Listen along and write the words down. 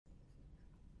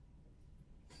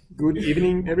Good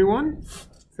evening, everyone.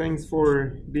 Thanks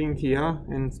for being here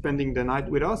and spending the night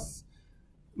with us.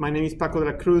 My name is Paco de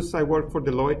la Cruz. I work for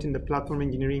Deloitte in the platform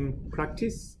engineering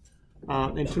practice.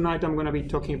 And tonight I'm going to be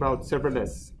talking about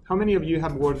serverless. How many of you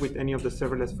have worked with any of the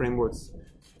serverless frameworks?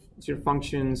 Azure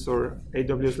Functions or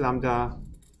AWS Lambda,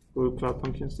 Google Cloud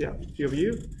Functions? Yeah, a few of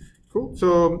you. Cool.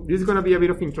 So this is going to be a bit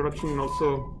of introduction and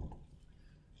also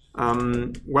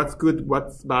what's good,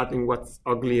 what's bad, and what's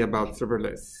ugly about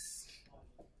serverless.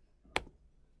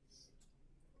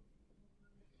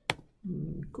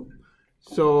 Cool.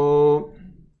 So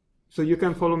you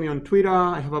can follow me on Twitter.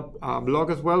 I have a blog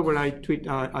as well where I tweet.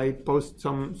 I post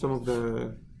some of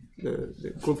the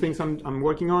cool things I'm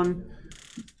working on.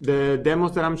 The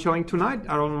demos that I'm showing tonight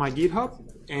are on my GitHub,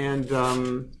 and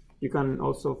you can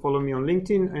also follow me on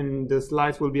LinkedIn. And the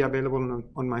slides will be available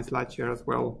on my SlideShare as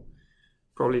well,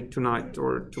 probably tonight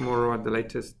or tomorrow at the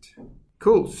latest.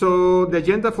 Cool. So the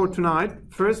agenda for tonight.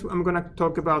 First, I'm going to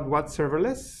talk about what's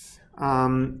serverless.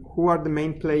 Who are the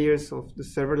main players of the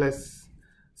serverless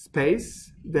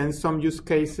space, then some use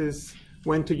cases,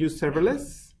 when to use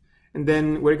serverless, and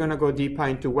then we're going to go deeper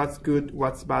into what's good,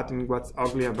 what's bad, and what's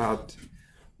ugly about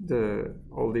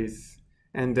all this.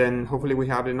 And then hopefully we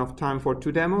have enough time for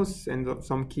 2 demos and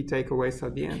some key takeaways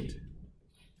at the end.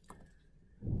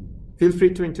 Feel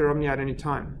free to interrupt me at any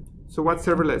time. So what's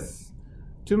serverless?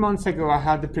 2 months ago, I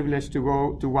had the privilege to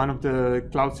go to one of the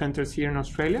cloud centers here in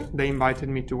Australia. They invited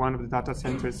me to one of the data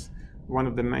centers, one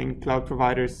of the main cloud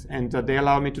providers, and they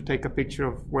allowed me to take a picture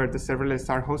of where the serverless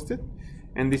are hosted.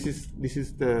 And this is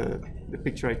the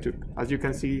picture I took. As you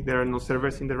can see, there are no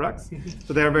servers in the racks.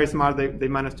 So they are very smart. They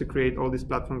managed to create all these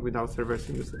platforms without servers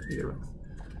in the racks.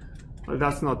 Well,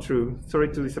 that's not true. Sorry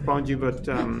to disappoint you, but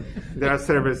there are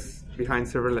servers behind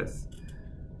serverless.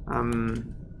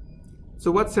 So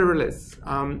what's serverless?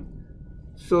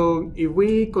 So if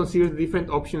we consider the different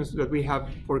options that we have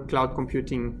for cloud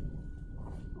computing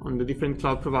on the different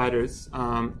cloud providers,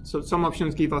 so some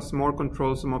options give us more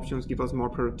control, some options give us more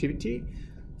productivity.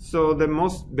 So the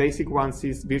most basic ones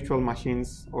is virtual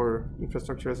machines or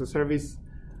infrastructure as a service.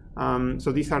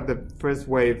 So these are the first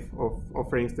wave of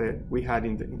offerings that we had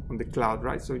on the cloud,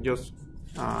 right? So just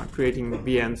creating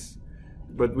VMs.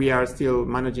 But we are still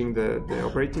managing the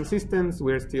operating systems.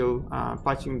 We're still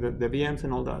patching the VMs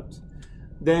and all that.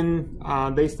 Then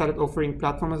they started offering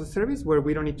platform as a service where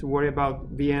we don't need to worry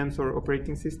about VMs or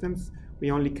operating systems.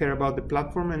 We only care about the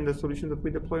platform and the solution that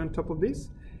we deploy on top of this.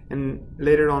 And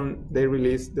later on, they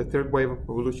released the third wave of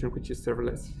evolution, which is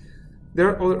serverless. There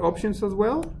are other options as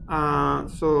well.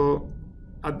 So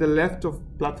at the left of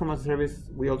platform as a service,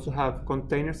 we also have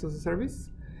containers as a service.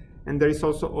 And there is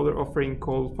also other offering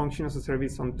called function as a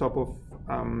service on top of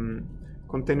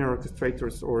container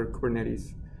orchestrators or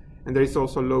Kubernetes. And there is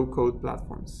also low-code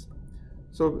platforms.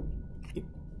 So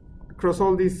across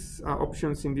all these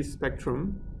options in this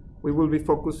spectrum, we will be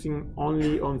focusing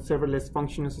only on serverless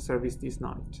function as a service this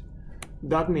night.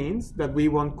 That means that we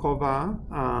won't cover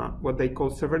what they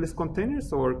call serverless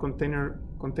containers or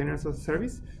containers as a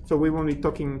service. So we won't be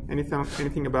talking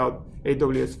anything about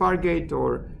AWS Fargate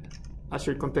or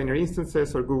Azure Container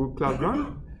Instances or Google Cloud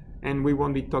Run, and we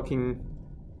won't be talking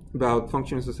about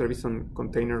functions as a service on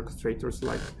container orchestrators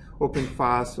like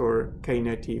OpenFaaS or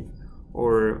Knative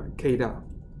or Kda.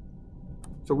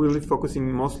 So we'll be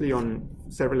focusing mostly on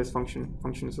serverless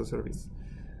functions as a service.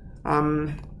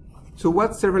 So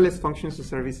what's serverless functions as a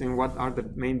service and what are the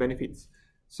main benefits?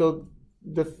 So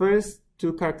the first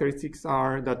 2 characteristics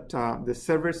are that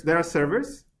there are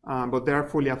servers, but they are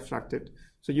fully abstracted.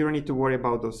 So you don't need to worry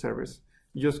about those servers.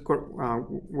 You just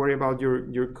worry about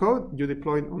your code, you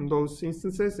deploy it on those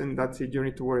instances, and that's it. You don't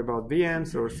need to worry about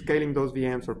VMs or scaling those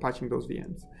VMs or patching those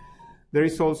VMs. There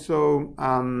is also,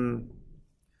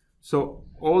 so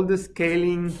all the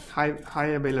scaling, high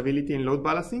availability, and load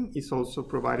balancing is also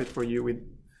provided for you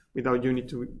without you need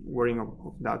to worrying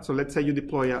of that. So let's say you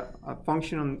deploy a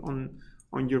function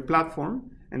on your platform,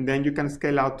 and then you can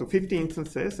scale out to 50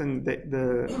 instances, and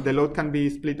the load can be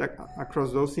split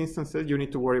across those instances. You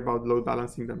need to worry about load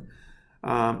balancing them.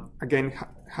 Again,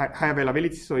 high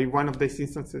availability, so if one of these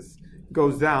instances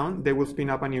goes down, they will spin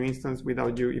up a new instance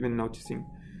without you even noticing.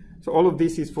 So all of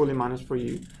this is fully managed for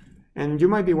you. And you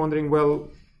might be wondering, well,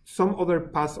 some other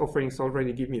PaaS offerings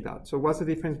already give me that. So what's the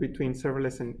difference between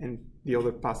serverless and the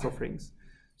other PaaS offerings?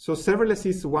 So serverless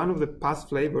is one of the PaaS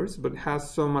flavors, but has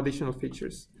some additional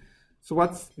features. So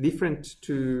what's different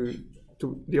to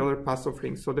the other PaaS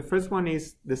offerings? So the first one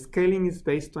is the scaling is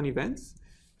based on events.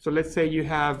 So let's say you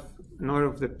have another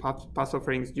of the PaaS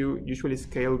offerings, you usually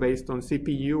scale based on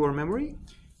CPU or memory.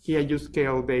 Here you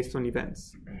scale based on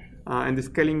events. And the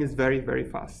scaling is very, very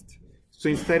fast. So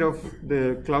instead of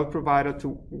the cloud provider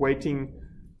to waiting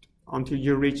until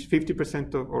you reach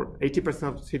 50% or 80%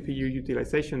 of CPU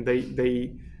utilization,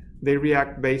 they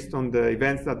react based on the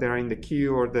events that are in the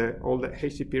queue or all the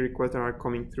HTTP requests that are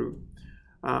coming through.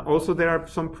 Also, there are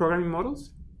some programming models,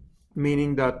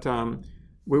 meaning that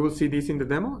we will see this in the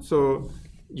demo. So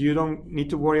you don't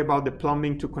need to worry about the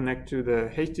plumbing to connect to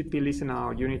the HTTP listener,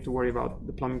 or you need to worry about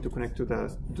the plumbing to connect to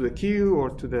the queue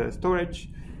or to the storage.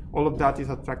 All of that is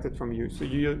abstracted from you. So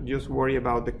you just worry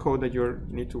about the code that you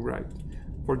need to write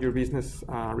for your business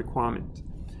requirement.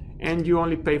 And you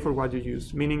only pay for what you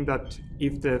use, meaning that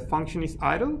if the function is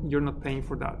idle, you're not paying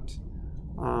for that.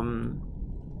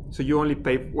 So you only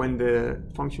pay when the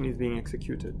function is being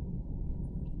executed.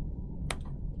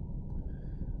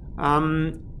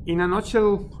 In a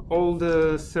nutshell, all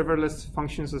the serverless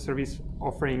functions as service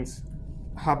offerings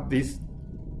have this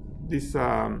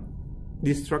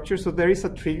structure. So there is a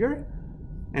trigger,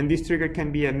 and this trigger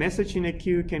can be a message in a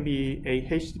queue, can be a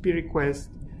HTTP request,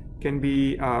 can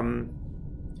be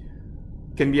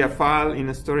a file in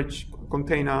a storage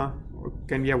container, or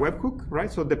can be a webhook,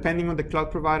 right? So depending on the cloud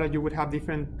provider, you would have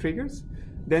different triggers.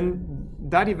 Then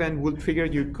that event will trigger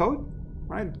your code,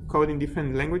 right? Code in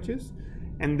different languages.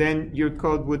 And then your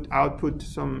code would output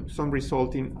some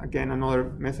result in, again,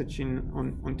 another message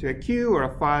onto a queue or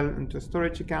a file into a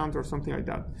storage account or something like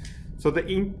that. So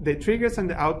the triggers and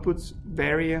the outputs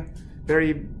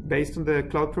vary based on the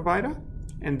cloud provider,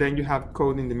 and then you have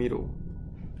code in the middle.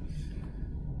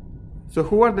 So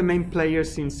who are the main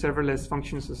players in serverless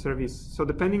functions as a service? So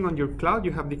depending on your cloud,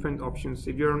 you have different options.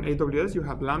 If you're on AWS, you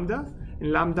have Lambda.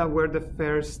 And Lambda were the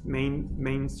first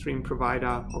mainstream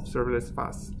provider of serverless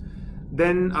FaaS.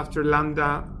 Then after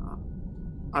Lambda,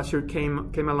 Azure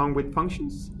came along with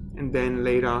functions, and then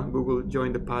later Google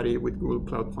joined the party with Google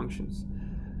Cloud Functions.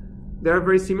 They are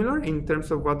very similar in terms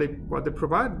of what they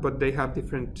provide, but they have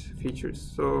different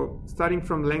features. So starting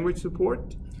from language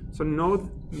support, so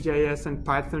Node.js and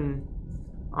Python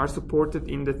are supported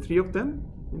in the three of them,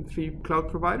 in three cloud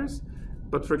providers.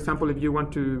 But for example, if you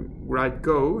want to write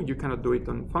Go, you cannot do it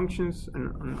on functions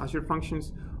and on Azure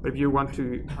Functions. Or if you want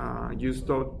to use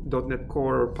 .NET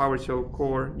Core or PowerShell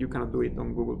Core, you cannot do it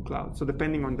on Google Cloud. So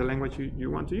depending on the language you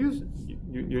want to use,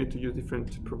 you need to use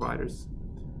different providers.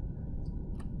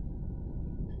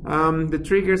 The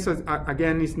triggers,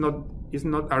 again,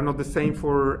 are not the same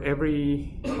for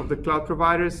every of the cloud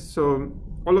providers. So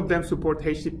all of them support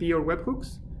HTTP or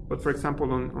webhooks. But for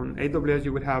example, on AWS,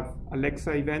 you would have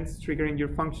Alexa events triggering your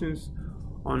functions.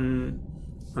 On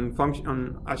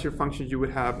Azure Functions, you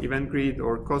would have Event Grid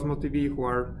or Cosmos DB, who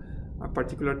are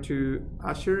particular to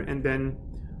Azure. And then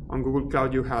on Google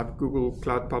Cloud, you have Google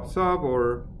Cloud PubSub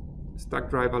or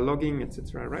Stackdriver logging,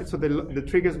 etc. Right? So the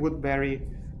triggers would vary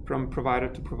from provider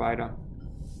to provider.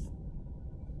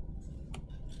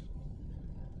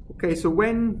 Okay, so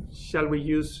when shall we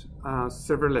use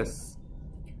serverless?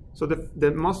 So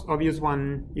the most obvious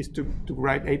one is to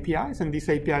write APIs, and these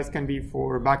APIs can be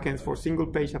for backends for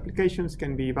single-page applications,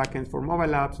 can be backends for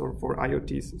mobile apps or for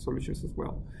IoT solutions as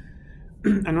well.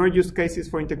 Another use case is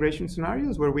for integration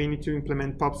scenarios where we need to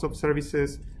implement PubSub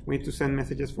services, we need to send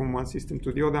messages from one system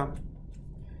to the other.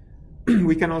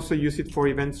 We can also use it for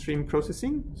event stream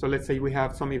processing. So let's say we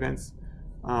have some events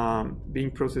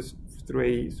being processed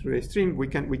through a stream. We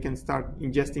can start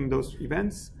ingesting those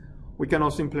events. We can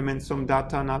also implement some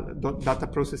data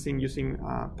processing using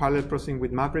parallel processing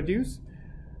with MapReduce.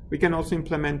 We can also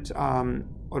implement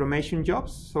automation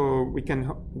jobs. So we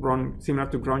can run, similar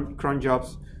to cron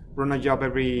jobs, run a job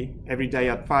every day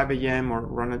at 5 a.m. or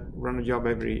run a job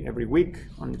every week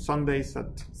on Sundays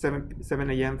at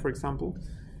 7 a.m. for example.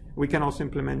 We can also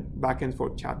implement backends for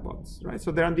chatbots, right? So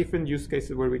there are different use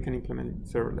cases where we can implement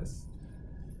serverless.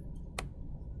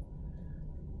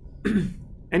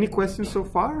 Any questions so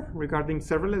far regarding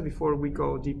serverless before we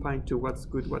go deeper into what's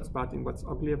good, what's bad, and what's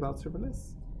ugly about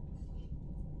serverless?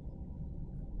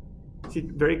 Is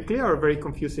it very clear or very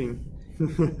confusing?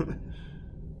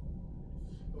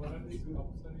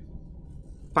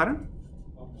 Pardon?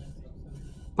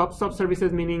 PubSub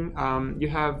services meaning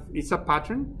it's a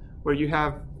pattern where you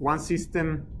have one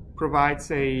system provides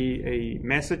a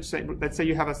message. Let's say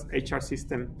you have an HR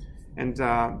system, and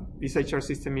this HR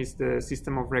system is the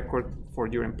system of record for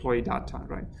your employee data,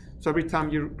 right? So every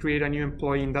time you create a new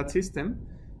employee in that system,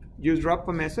 you drop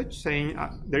a message saying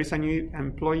there is a new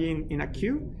employee in a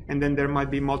queue, and then there might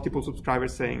be multiple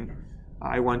subscribers saying,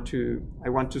 I want to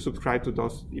subscribe to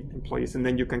those employees, and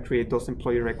then you can create those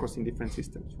employee records in different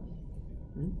systems.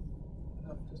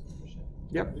 Just a question.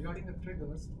 Yep. Regarding the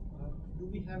triggers, do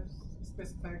we have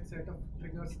specified set of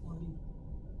triggers only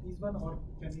these one, or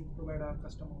can we provide our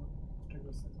customer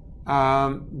triggers as well?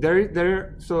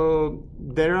 There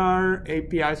are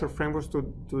APIs or frameworks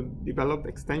to develop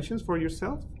extensions for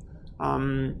yourself.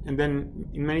 And then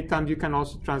in many times you can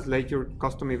also translate your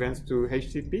custom events to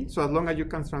HTTP. So as long as you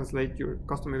can translate your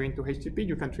custom event to HTTP,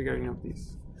 you can trigger any of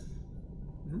these.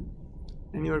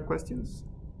 Any other questions?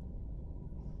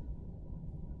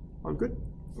 All good?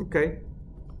 Okay.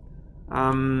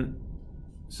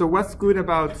 So what's good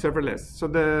about serverless? So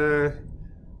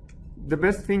the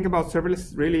best thing about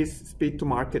serverless really is speed to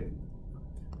market.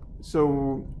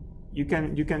 So you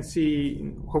can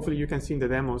see, hopefully you can see in the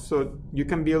demo. So you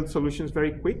can build solutions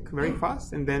very quick, very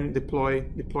fast, and then deploy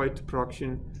it to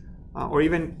production, or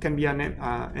even can be an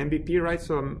MVP, right?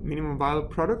 So a minimum viable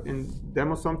product, and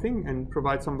demo something and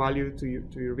provide some value to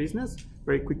your business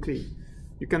very quickly.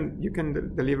 You can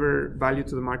deliver value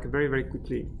to the market very, very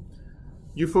quickly.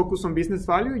 You focus on business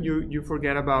value. You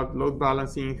forget about load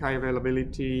balancing, high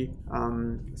availability,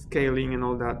 scaling, and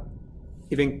all that.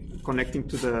 Even connecting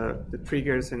to the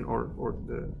triggers or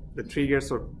the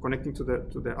triggers, or connecting to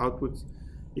the outputs,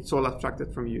 it's all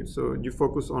abstracted from you. So you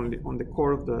focus only on the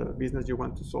core of the business you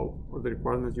want to solve, or the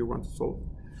requirements you want to solve.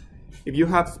 If you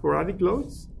have sporadic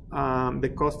loads,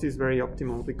 the cost is very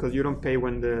optimal because you don't pay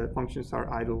when the functions are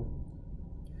idle.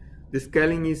 The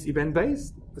scaling is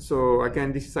event-based. So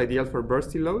again, this is ideal for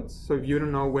bursty loads. So if you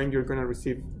don't know when you're going to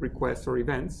receive requests or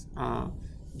events,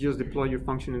 just deploy your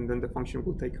function, and then the function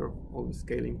will take care of all the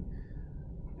scaling.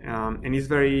 And it's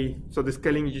so the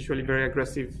scaling is usually very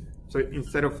aggressive. So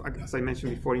instead of, as I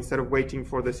mentioned before, instead of waiting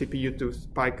for the CPU to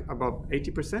spike above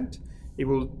 80%, it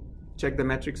will check the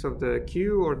metrics of the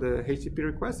queue or the HTTP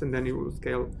request, and then it will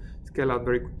scale out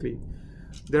very quickly.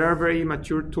 There are very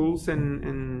mature tools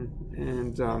to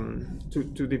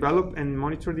develop and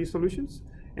monitor these solutions,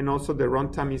 and also the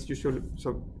runtime is usually,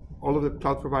 so all of the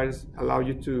cloud providers allow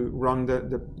you to run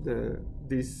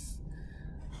these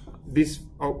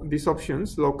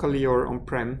options locally or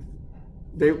on-prem.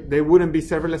 They wouldn't be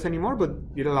serverless anymore, but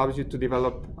it allows you to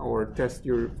develop or test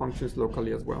your functions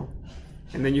locally as well.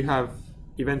 And then you have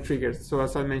event triggers. So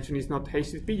as I mentioned, it's not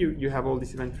HTTP, you have all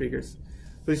these event triggers.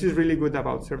 So this is really good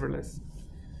about serverless.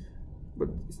 But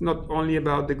it's not only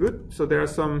about the good. So there are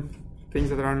some things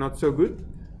that are not so good.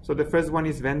 So the first one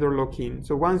is vendor lock-in.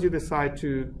 So once you decide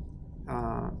to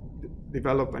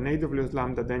develop an AWS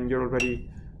Lambda, then you're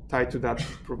already tied to that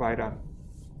provider.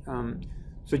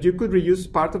 So you could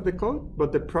reuse part of the code,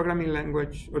 but the programming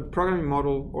language or the programming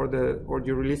model or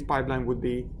your release pipeline would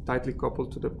be tightly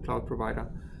coupled to the cloud provider.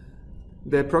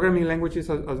 The programming languages,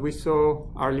 as we saw,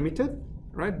 are limited,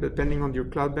 right? Depending on your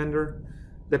cloud vendor.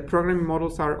 The programming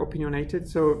models are opinionated,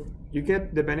 so you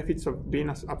get the benefits of being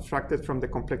abstracted from the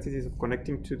complexities of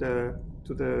connecting to the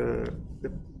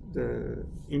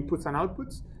inputs and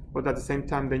outputs, but at the same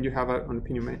time, then you have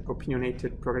an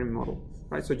opinionated programming model,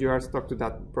 right? So you are stuck to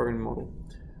that programming model.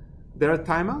 There are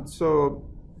timeouts, so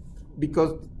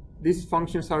because these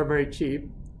functions are very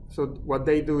cheap, so what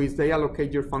they do is they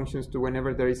allocate your functions to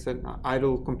whenever there is an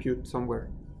idle compute somewhere,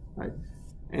 right?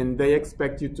 And they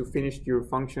expect you to finish your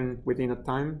function within a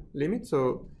time limit.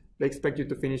 So they expect you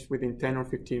to finish within 10 or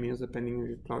 15 minutes, depending on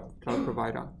your cloud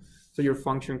provider. So your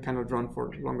function cannot run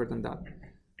for longer than that.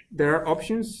 There are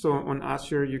options. So on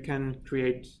Azure, you can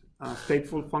create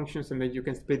stateful functions, and then you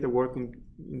can split the work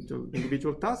into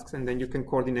individual tasks, and then you can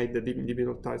coordinate the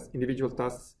individual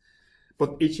tasks.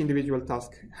 But each individual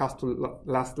task has to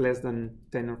last less than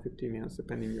 10 or 15 minutes,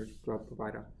 depending on your cloud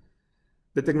provider.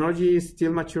 The technology is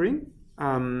still maturing.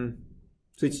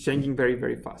 So it's changing very,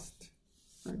 very fast.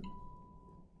 Right?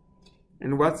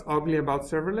 And what's ugly about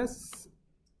serverless?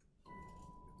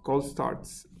 Cold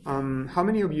starts. How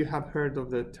many of you have heard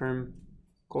of the term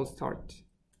cold start?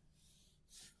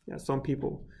 Yeah, some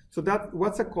people. So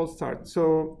what's a cold start?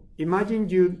 So imagine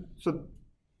you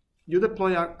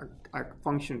deploy a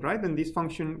function, right? And this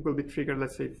function will be triggered,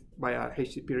 let's say, by a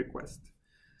HTTP request.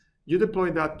 You deploy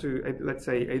that to, let's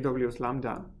say, AWS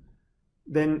Lambda.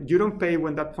 Then you don't pay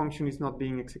when that function is not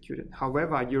being executed.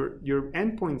 However, your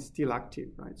endpoint is still active,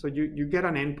 right? So you get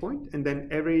an endpoint, and then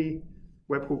every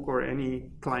webhook or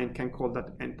any client can call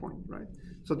that endpoint, right?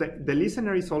 So the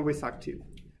listener is always active,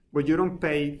 but you don't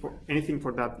pay for anything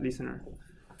for that listener.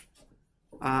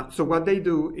 So what they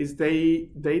do is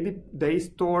they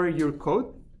store your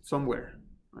code somewhere,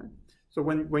 right? So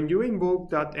when you invoke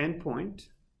that endpoint,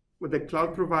 the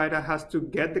cloud provider has to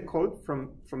get the code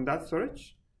from that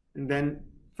storage. And then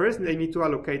first they need to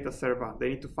allocate a server. They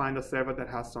need to find a server that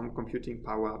has some computing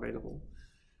power available.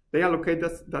 They allocate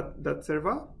that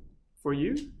server for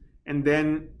you, and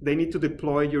then they need to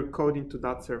deploy your code into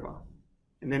that server.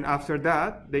 And then after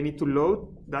that, they need to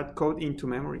load that code into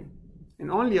memory.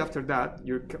 and only after that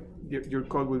your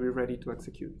code will be ready to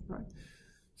execute, right?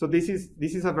 So this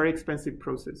is a very expensive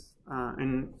process,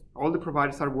 and all the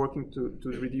providers are working to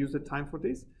reduce the time for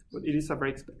this, but it is a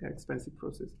very expensive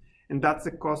process, and that's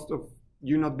the cost of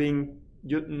you not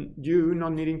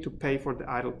needing to pay for the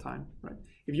idle time, right?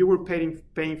 If you were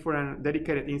paying for a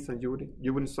dedicated instance,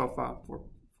 you wouldn't suffer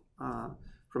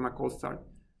from a cold start.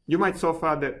 You might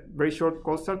suffer the very short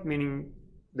cold start, meaning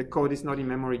the code is not in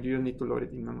memory. You don't need to load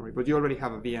it in memory, but you already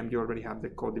have a VM. You already have the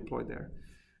code deployed there.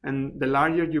 And the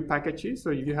larger your package is, so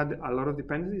if you had a lot of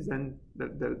dependencies, then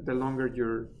the longer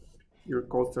your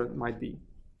cold start might be.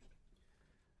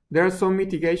 There are some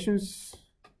mitigations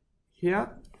here,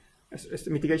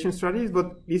 mitigation strategies,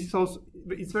 but this is also,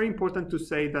 it's very important to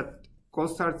say that cold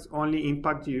starts only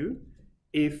impact you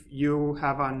if you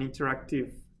have an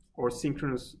interactive or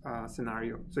synchronous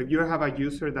scenario. So if you have a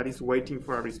user that is waiting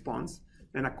for a response,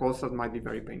 then a cold start might be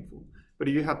very painful. But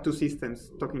if you have two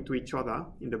systems talking to each other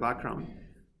in the background,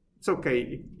 it's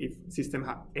okay if system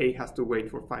A has to wait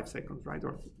for 5 seconds, right,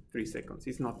 or 3 seconds.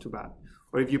 It's not too bad.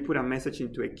 Or if you put a message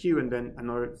into a queue and then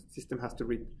another system has to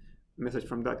read a message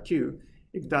from that queue,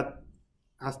 if that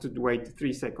has to wait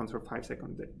 3 seconds or 5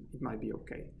 seconds, then it might be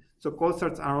okay. So cold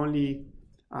starts are only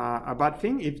a bad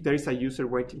thing if there is a user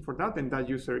waiting for that, and that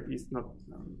user is not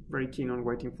very keen on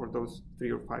waiting for those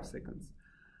 3 or 5 seconds.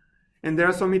 And there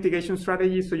are some mitigation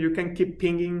strategies, so you can keep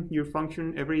pinging your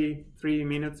function every 3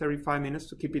 minutes, every 5 minutes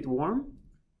to keep it warm,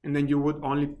 and then you would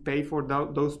only pay for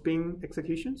those ping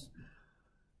executions.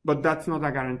 But that's not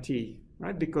a guarantee,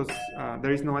 right? Because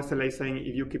there is no SLA saying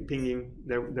if you keep pinging,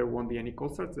 there won't be any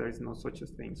cold starts. There is no such a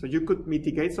thing. So you could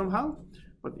mitigate somehow,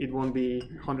 but it won't be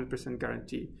 100%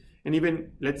 guarantee. And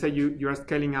even, let's say you are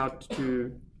scaling out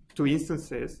to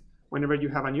instances, whenever you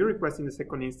have a new request in the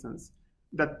second instance,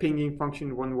 that pinging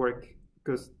function won't work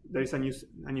because there is a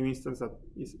new instance that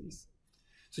is.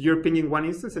 So you're pinging one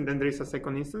instance and then there is a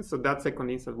second instance, so that second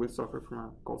instance will suffer from a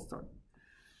cold start.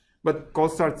 But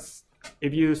cold starts,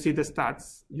 if you see the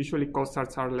stats, usually cold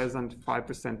starts are less than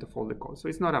 5% of all the calls. So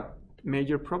it's not a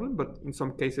major problem, but in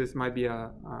some cases might be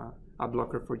a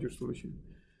blocker for your solution.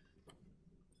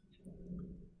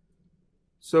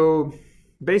 So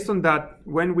based on that,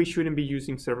 when we shouldn't be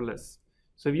using serverless.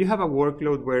 So if you have a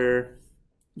workload where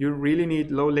you really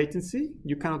need low latency,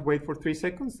 you cannot wait for 3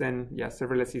 seconds, then yeah,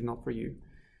 serverless is not for you.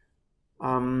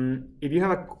 If you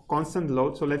have a constant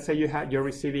load, so let's say you're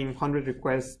receiving 100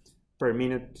 requests per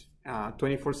minute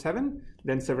 24/7,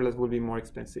 then serverless will be more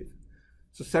expensive.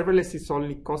 So serverless is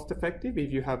only cost effective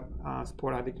if you have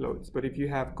sporadic loads. But if you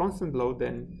have constant load,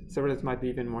 then serverless might be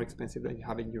even more expensive than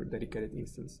having your dedicated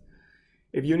instance.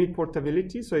 If you need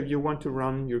portability, so if you want to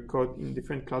run your code in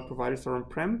different cloud providers or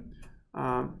on-prem,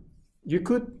 you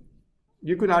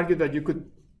could argue that you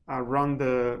could run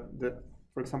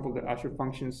for example, the Azure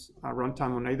Functions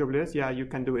runtime on AWS. Yeah, you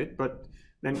can do it, but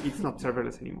then it's not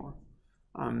serverless anymore.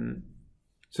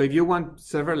 So if you want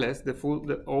serverless,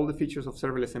 all the features of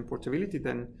serverless and portability,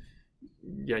 then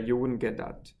yeah, you wouldn't get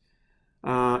that.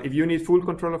 If you need full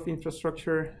control of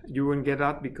infrastructure, you wouldn't get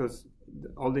that because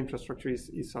all the infrastructure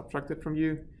is subtracted from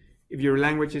you. If your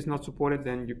language is not supported,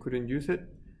 then you couldn't use it.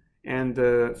 And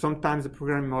sometimes the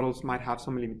programming models might have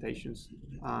some limitations.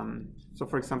 So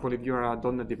for example, if you're a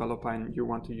 .NET developer and you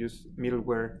want to use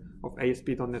middleware of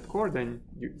ASP.NET Core, then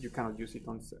you cannot use it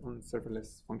on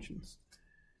serverless functions.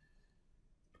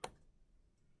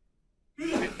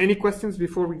 Any questions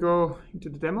before we go into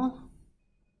the demo?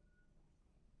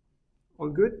 All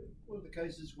good? What are the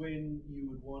cases when you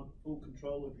would want full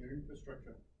control of your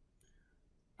infrastructure?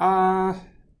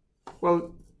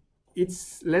 Well,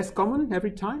 it's less common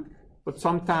every time, but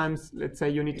sometimes, let's say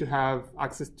you need to have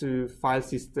access to file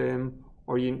system,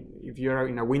 or if you're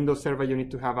in a Windows server, you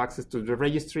need to have access to the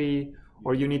registry,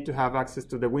 or you need to have access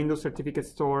to the Windows certificate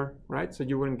store, right? So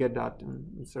you wouldn't get that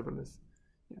in serverless.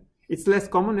 Yeah. It's less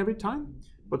common every time,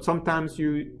 but sometimes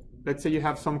let's say you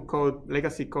have some code,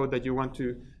 legacy code that you want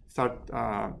to start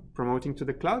promoting to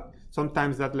the cloud.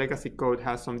 Sometimes that legacy code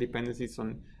has some dependencies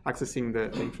on accessing the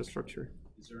infrastructure.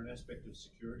 Is there an aspect of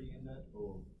security in that,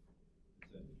 or?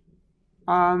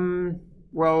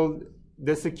 Well,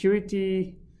 the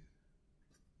security.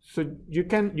 So you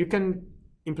can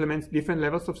implement different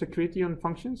levels of security on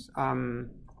functions.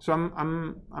 So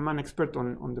I'm an expert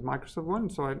on the Microsoft one,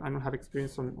 so I don't have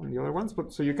experience on the other ones.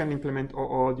 But so you can implement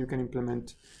OAuth, you can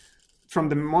implement from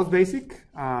the most basic,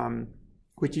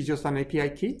 which is just an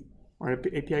API key or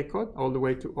API code, all the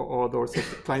way to OAuth or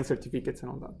client certificates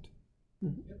and all that.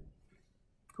 Mm-hmm. Yep.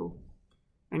 Cool.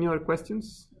 Any other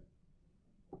questions?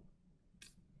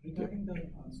 Regarding the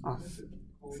code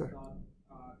sir.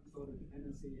 so the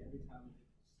dependency every time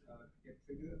it gets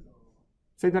triggered, or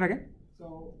Say that again?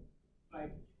 So,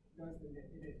 like, does the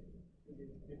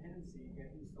dependency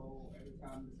get installed every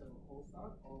time the server cold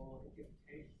start, or it gets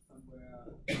cached somewhere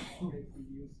they can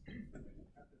use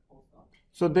at the cold start?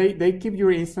 So they keep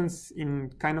your instance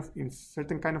in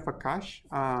certain kind of a cache,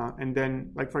 and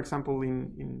then, like for example,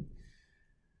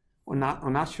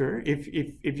 on Azure, if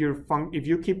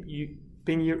you keep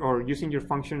using your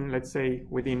function, let's say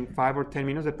within 5 or 10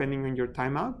 minutes, depending on your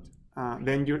timeout,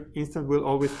 then your instance will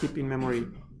always keep in memory.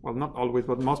 Well, not always,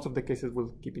 but most of the cases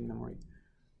will keep in memory.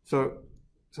 So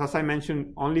as I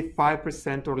mentioned, only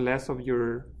 5% or less of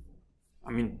your,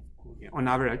 on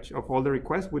average, of all the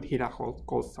requests would hit a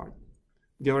cold start.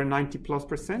 The other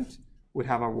 90+% would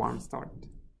have a warm start.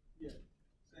 Yeah.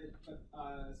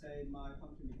 Say my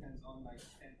function depends on like 10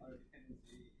 other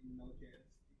dependency in Node.js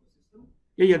ecosystem.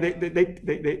 Yeah,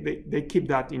 they keep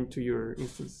that into your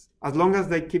instance. As long as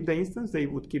they keep the instance, they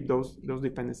would keep those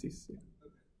dependencies. Yeah.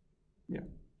 Okay. Yeah.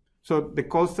 So the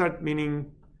cold start means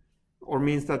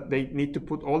that they need to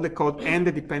put all the code and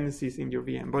the dependencies in your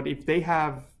VM. But if they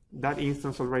have that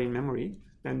instance already in memory,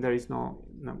 then there is no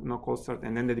cold start,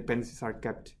 and then the dependencies are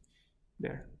kept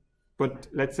there. But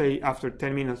let's say after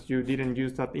 10 minutes you didn't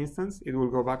use that instance, it will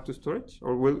go back to storage,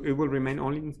 or it will remain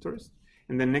only in storage.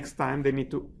 And the next time they need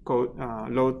to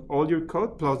load all your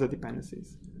code plus the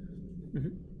dependencies.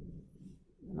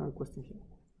 Another question here.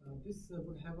 This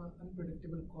would have an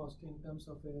unpredictable cost in terms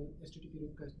of a HTTP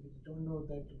request. We don't know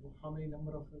that how many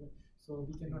number of, so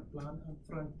we cannot plan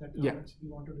upfront that how much we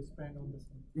wanted to spend on this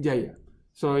one. Yeah.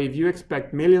 So if you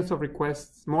expect millions of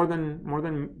requests, more than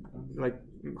like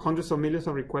hundreds of millions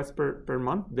of requests per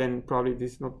month, then probably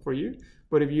this is not for you.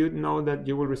 But if you know that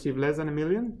you will receive less than 1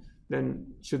 million, then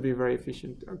it should be very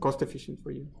efficient, cost efficient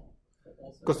for you.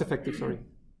 Also, cost effective, sorry.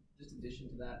 Just in addition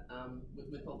to that,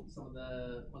 with some of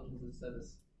the functions as a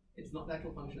service, it's not the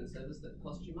actual function as a service that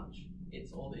costs you much,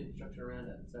 it's all the infrastructure around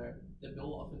it. So the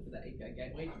bill often for the API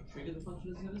gateway to trigger the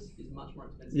function as a service is much more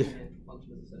expensive than the actual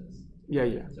function as a service.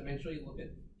 Yeah. So make sure you look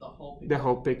at the whole picture. The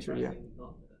whole picture, yeah.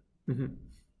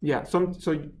 Yeah. So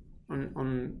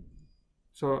on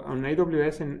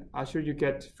AWS and Azure you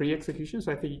get free executions.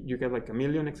 I think you get like 1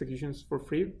 million executions for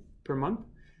free per month,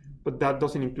 but that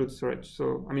doesn't include storage.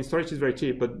 So storage is very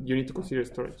cheap, but you need to consider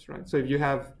storage, right? So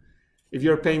if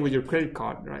you're paying with your credit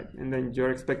card, right, and then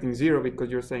you're expecting 0 because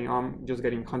you're saying, oh, I'm just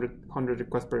getting 100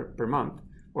 requests per month,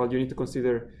 well, you need to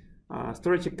consider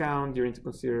storage account, you need to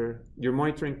consider your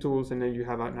monitoring tools, and then you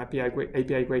have an API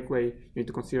gateway, you need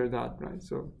to consider that, right?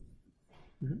 So,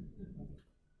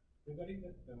 regarding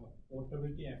that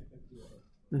portability aspect,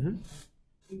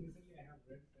 recently I have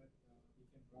read that we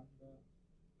can run the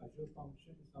Azure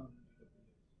functions on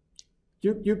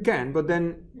AWS. You can, but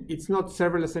then it's not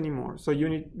serverless anymore. So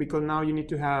because now you need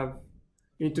to have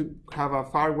a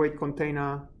Fargate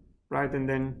container, right? And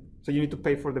then so you need to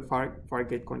pay for the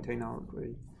Fargate container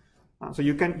already. So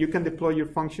you can deploy your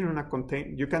function on a container.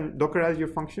 You can Dockerize your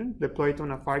function, deploy it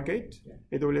on a Fargate,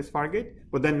 AWS Fargate,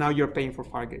 but then now you're paying for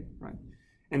Fargate, right?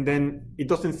 And then it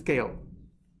doesn't scale.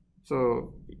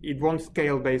 So it won't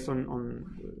scale based on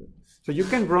so you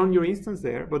can run your instance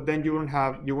there, but then you won't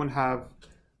have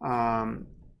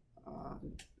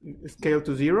scale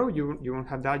to 0. You won't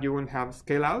have that. You won't have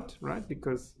scale out, right?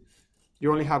 Because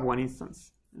you only have one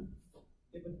instance. Yeah,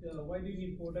 but why do you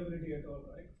need portability at all,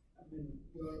 right? I mean,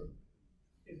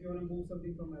 if you want to move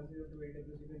something from Azure to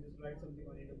AWS, you can just write something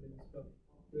on AWS stuff.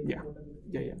 Yeah.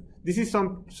 This is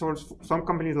some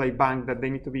companies like bank that they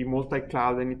need to be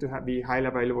multi-cloud. They need to be highly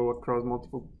available across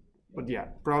multiple. But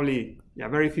probably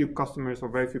very few customers or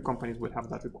very few companies would have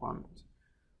that requirement.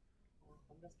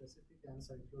 On the specific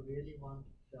answer, if you really want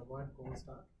to avoid cold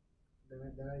start,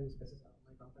 then there I specify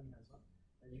my company has one.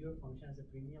 Azure function as a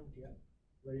premium tier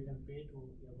where you can pay to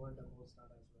avoid the cold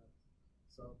start as well.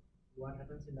 So what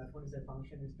happens in that one is a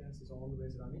function instance is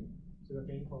always running, so you're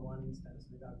paying for one instance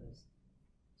regardless.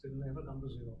 So it will never come to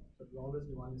 0. So it will always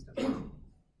be one instance.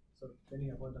 So then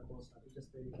you avoid the cold start. You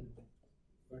just pay it.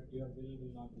 But your bill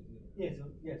will not be 0.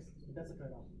 Yes, that's a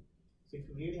trade-off. So if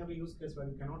you really have a use case where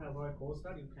you cannot avoid cold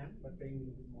start, you can, but paying a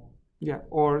little bit more. Yeah,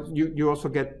 or you also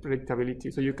get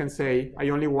predictability. So you can say, I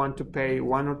only want to pay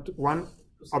one up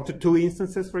to 2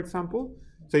 instances, for example.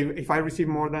 So if I receive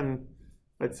more than,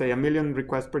 let's say, 1 million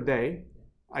requests per day,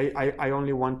 I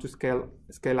only want to scale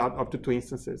out up to 2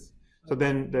 instances. So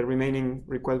then the remaining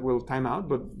request will time out,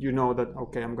 but you know that,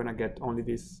 okay, I'm going to get only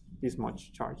this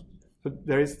much charged. So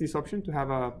there is this option to have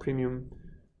a premium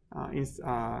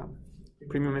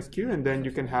SKU, and then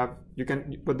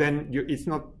but then it's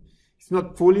not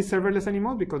fully serverless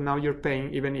anymore because now you're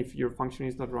paying even if your function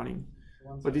is not running.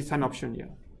 But it's an option, yeah.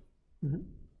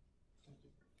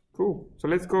 Cool. So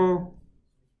let's go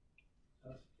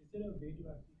there a way to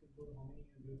actually control how many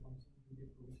Azure functions you get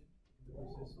provisioned in the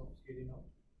process of scaling out?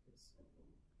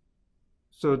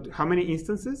 So how many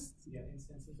instances? Yeah,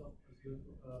 instances of Azure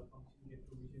function get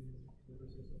provisioned in the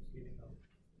process of scaling out.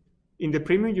 In the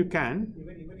premium, you can.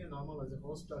 Even your normal as a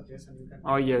host.json, you can.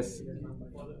 Oh yes.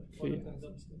 For the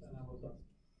consumption and I was asking.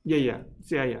 Yeah.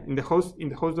 In the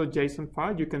host.json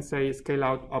file, you can say scale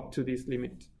out up to this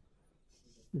limit.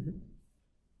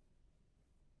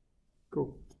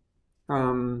 Cool.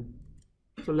 So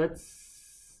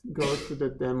let's go to the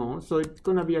demo. So it's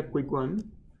gonna be a quick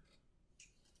one.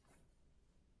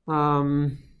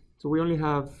 So we only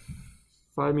have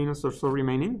 5 minutes or so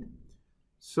remaining.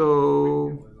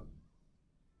 So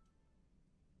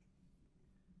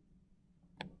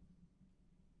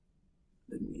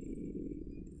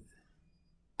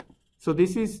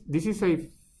this is a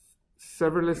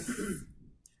serverless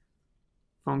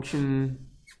function.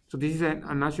 So this is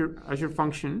an Azure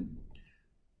function,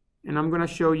 and I'm going to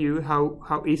show you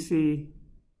how easy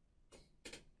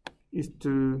it is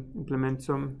to implement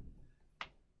some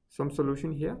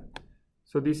solution here.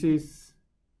 So this is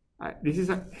a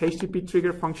HTTP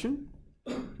trigger function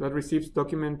that receives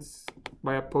documents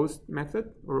by a post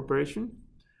method or operation,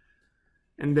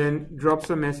 and then drops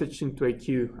a message into a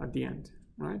queue at the end.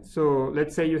 Right. So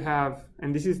let's say you have,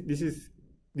 and this is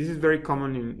very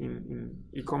common in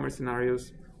e-commerce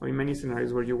scenarios or in many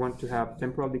scenarios where you want to have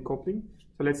temporal decoupling.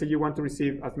 So let's say you want to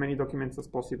receive as many documents as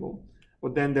possible,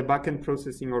 but then the backend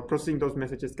processing those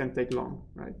messages can take long,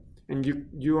 right? And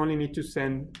you only need to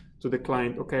send to the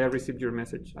client, okay, I received your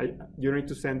message. You don't need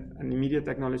to send an immediate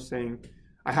acknowledge saying,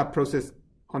 I have processed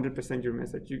 100% your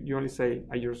message. You only say,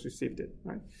 I just received it,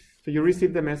 right? So you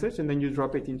receive the message and then you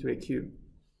drop it into a queue.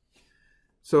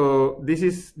 So this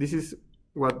is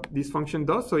what this function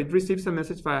does. So it receives a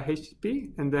message via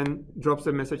HTTP and then drops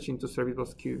the message into service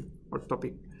bus queue or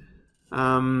topic.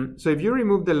 So if you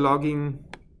remove the logging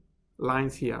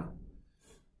lines here,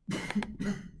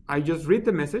 I just read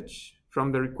the message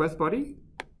from the request body.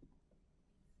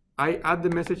 I add the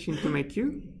message into my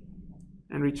queue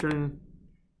and return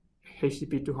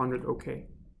HTTP 200 OK.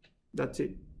 That's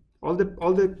it. All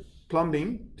the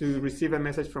plumbing to receive a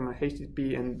message from a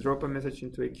HTTP and drop a message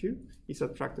into a queue is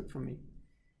subtracted from me,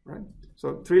 right?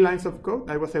 So 3 lines of code,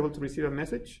 I was able to receive a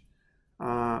message,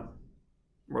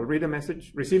 read a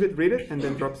message, receive it, read it, and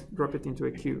then drop it into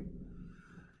a queue.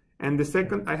 And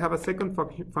I have a second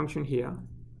function here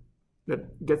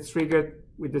that gets triggered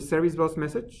with the service bus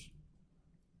message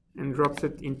and drops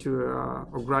it into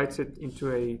or writes it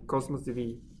into a Cosmos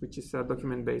DB, which is a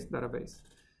document-based database.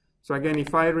 So again,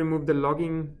 if I remove the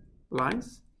logging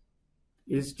lines,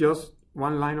 it's just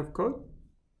 1 line of code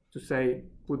to say,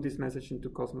 put this message into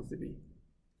Cosmos DB,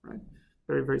 right?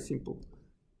 Very, very simple.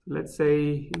 Let's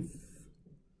say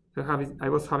I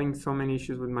was having so many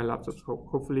issues with my laptop, so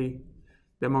hopefully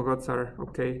demo gods are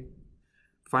okay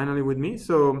finally with me.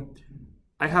 So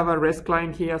I have a REST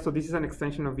client here. So this is an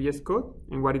extension of VS Code,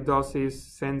 and what it does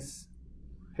is sends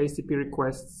HTTP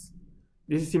requests.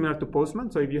 This is similar to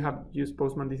Postman. So if you have used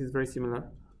Postman, this is very similar.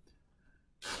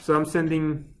 So I'm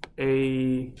sending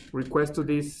a request to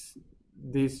this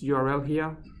URL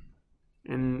here,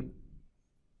 and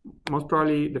most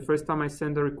probably the first time I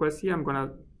send a request here, I'm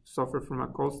gonna suffer from a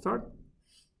cold start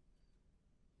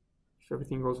if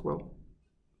everything goes well.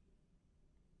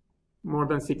 More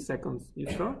than 6 seconds, you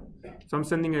saw? So I'm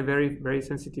sending a very, very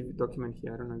sensitive document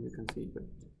here. I don't know if you can see, but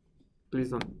please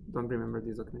don't remember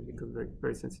this document because it's very,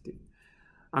 very sensitive.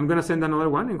 I'm gonna send another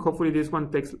one, and hopefully this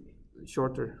one takes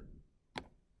shorter.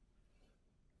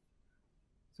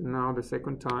 So now the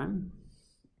second time,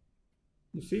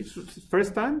 you see,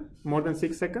 first time, more than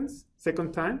 6 seconds.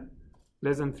 Second time,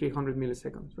 less than 300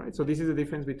 milliseconds, right? So this is the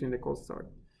difference between the cold start.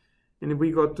 And if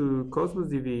we go to Cosmos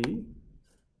DB,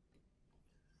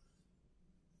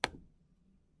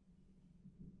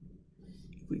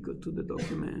 if we go to the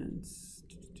documents,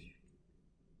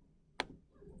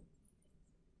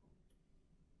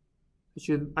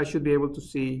 I should be able to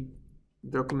see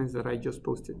documents that I just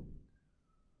posted.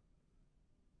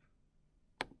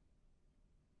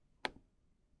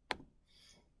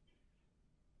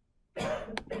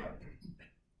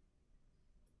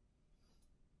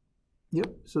 Yep,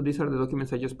 so these are the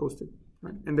documents I just posted,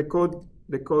 right? And the code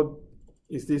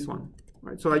is this one,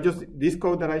 right? So this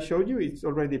code that I showed you, it's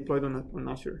already deployed on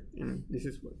Azure, and this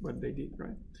is what they did,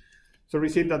 right? So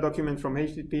receive that document from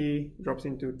HTTP, drops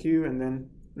into a queue, and then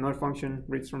another function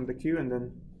reads from the queue, and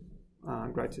then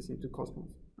writes it into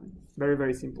Cosmos. Right? Very,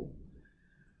 very simple.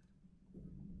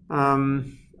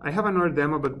 I have another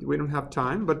demo, but we don't have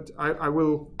time, but I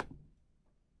will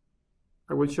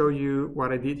show you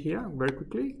what I did here very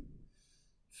quickly.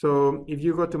 So if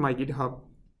you go to my GitHub,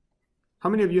 how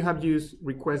many of you have used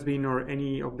request bin or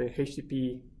any of the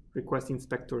HTTP request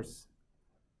inspectors?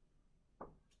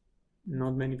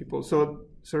 Not many people. So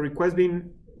request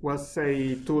bin was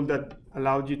a tool that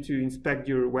allowed you to inspect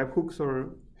your webhooks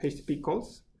or HTTP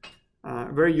calls.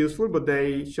 Very useful, but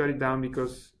they shut it down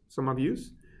because some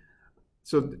abuse.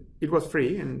 So it was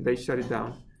free and they shut it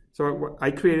down. So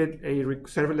I created a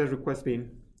serverless request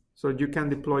bin. So you can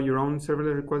deploy your own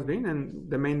serverless request bin, and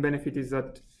the main benefit is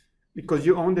that because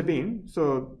you own the bin,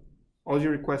 so all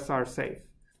your requests are safe.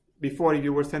 Before, if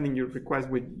you were sending your request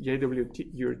with your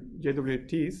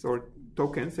JWTs or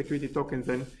tokens, security tokens,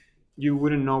 then you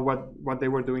wouldn't know what they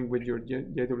were doing with your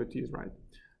JWTs,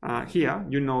 right? Here,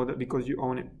 you know that because you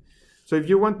own it. So if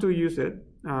you want to use it,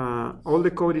 all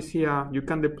the code is here. You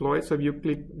can deploy it. So if you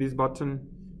click this button,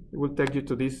 it will take you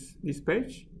to this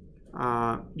page.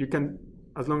 You can,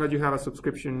 as long as you have a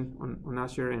subscription on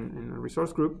Azure and a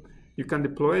resource group, you can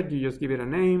deploy it. You just give it a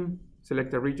name,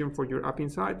 select a region for your app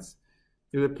insights.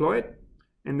 You deploy it,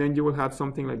 and then you will have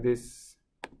something like this.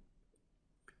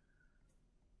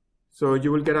 So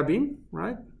you will get a bin,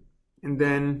 right? And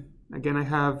then again,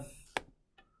 I'm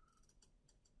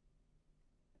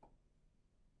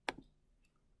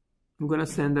gonna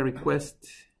send a request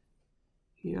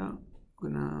here. I'm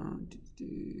gonna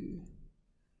do.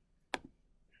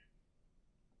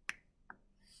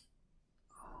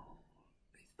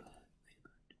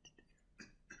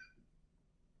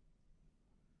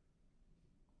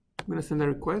 I'm gonna send a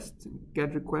request,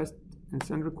 get request, and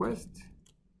send request.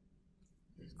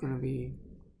 It's gonna be.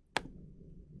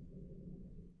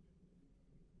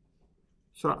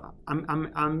 So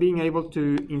I'm being able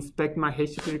to inspect my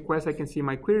HTTP request. I can see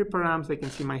my query params, I can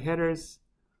see my headers,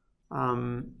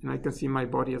 and I can see my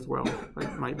body as well.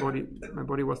 Right? My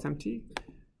body was empty.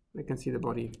 I can see the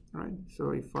body, right? So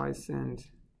if I send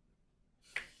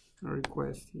a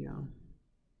request here.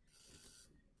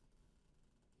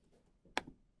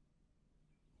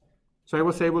 So I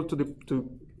was able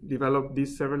to develop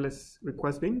this serverless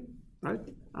request bin, right?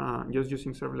 Just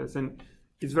using serverless, and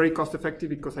it's very cost effective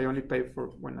because I only pay for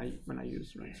when I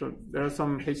use, right? So there are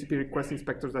some HTTP request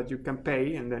inspectors that you can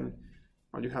pay, and then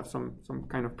you have some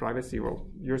kind of privacy. Well,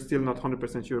 you're still not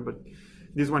 100% sure, but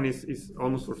this one is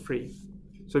almost for free.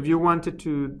 So if you wanted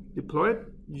to deploy it,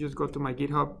 you just go to my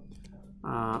GitHub.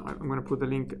 I'm going to put the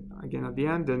link again at the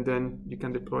end, and then you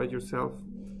can deploy it yourself.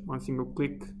 One single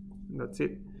click, and that's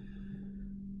it.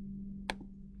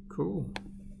 Cool.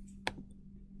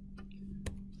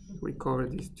 We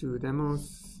covered these two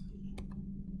demos.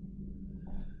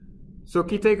 So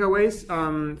key takeaways.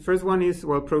 First one is,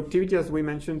 well, productivity, as we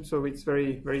mentioned. So it's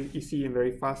very, very easy and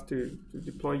very fast to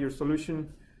deploy your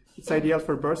solution. It's ideal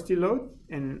for bursty load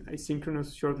and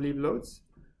asynchronous short-lived loads.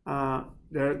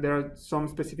 There are some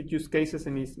specific use cases,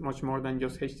 and it's much more than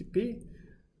just HTTP.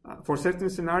 For certain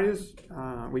scenarios,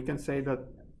 we can say that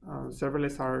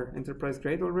serverless are enterprise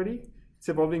grade already. It's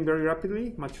evolving very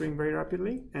rapidly, maturing very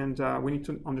rapidly, and we need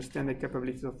to understand the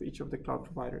capabilities of each of the cloud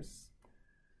providers.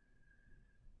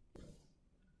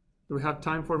 Do we have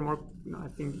time for more? No, I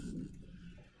think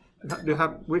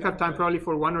we have time probably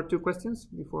for one or two questions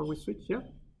before we switch. Yeah.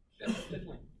 Yeah,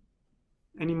 definitely.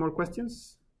 Any more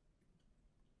questions?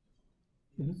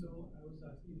 So I was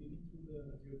actually reading through the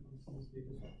Azure Functions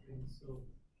latest offerings. So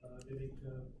there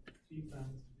are 3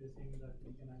 plans. They're saying that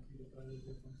we can actually deploy the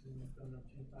Azure Functions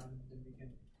consumption plan, then we can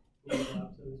go to the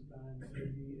app service plan.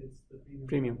 Maybe it's the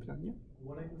premium Plan. Yeah.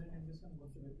 What I couldn't understand,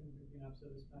 what's the difference between app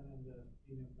service plan and the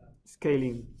premium plan?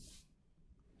 Scaling.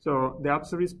 So the app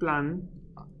service plan.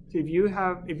 If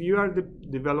you are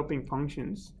developing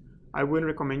functions, I wouldn't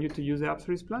recommend you to use the app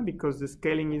service plan because the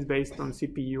scaling is based on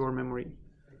CPU or memory.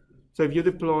 So if you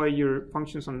deploy your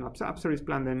functions on app service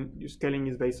plan, then your scaling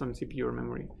is based on CPU or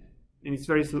memory, and it's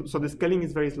very slow. So the scaling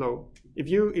is very slow. If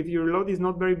your load is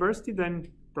not very bursty,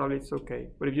 then probably it's okay.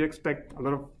 But if you expect a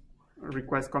lot of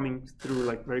requests coming through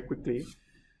like very quickly,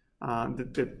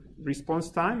 the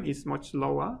response time is much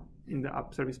lower in the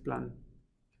app service plan.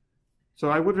 So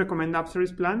I would recommend app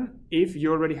service plan if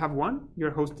you already have one.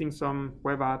 You're hosting some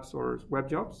web apps or web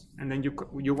jobs, and then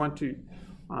you want to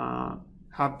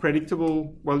have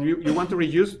predictable. Well, you want to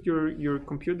reduce your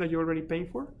compute that you're already paying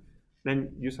for,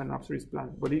 then use an app service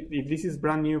plan. But if this is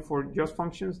brand new for just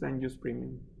functions, then use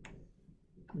premium.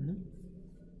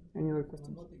 Any other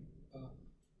questions?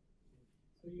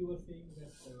 So you were saying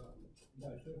that the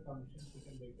Azure functions you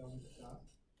can break down into tasks.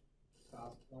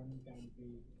 Task 1 can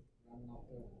be run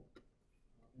after.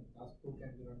 Task 2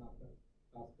 can be run after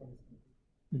task 1 is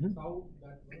complete. So how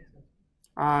that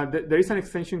works? There is an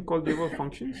extension called durable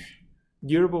functions.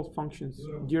 Durable functions.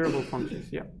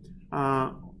 Yeah.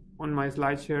 on my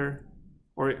SlideShare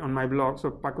or on my blog, so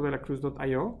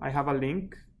pacodelacruz.io, I have a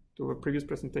link to a previous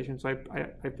presentation. So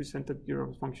I presented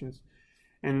your functions,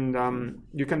 and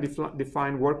you can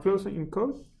define workflows in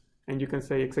code, and you can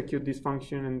say execute this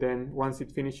function, and then once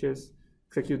it finishes,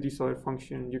 execute this other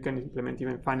function. You can implement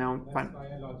even find out. That's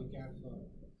via Logic Apps.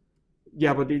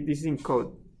 Yeah, but this is in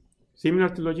code, similar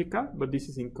to Logic App, but this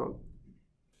is in code.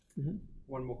 Mm-hmm.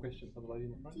 One more question from the lady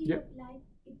in the front. Do you apply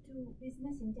it to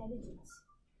business intelligence?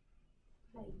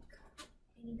 Like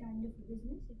any kind of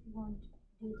business, if you want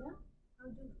data,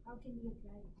 how can you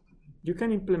apply it? You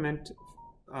can implement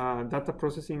data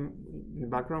processing in the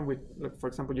background with, like, for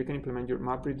example, you can implement your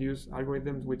MapReduce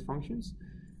algorithms with functions.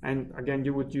 And again,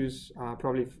 you would use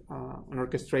probably an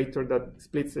orchestrator that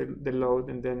splits the load,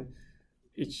 and then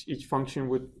each function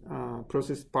would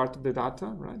process part of the data,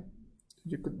 right?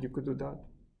 You could do that.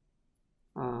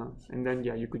 And then,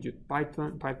 yeah, you could use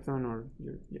Python, or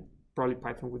probably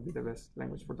Python would be the best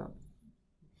language for that.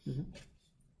 Mm-hmm.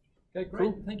 Okay,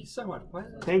 great. Cool. Thank you so much.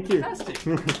 Thank you. Fantastic.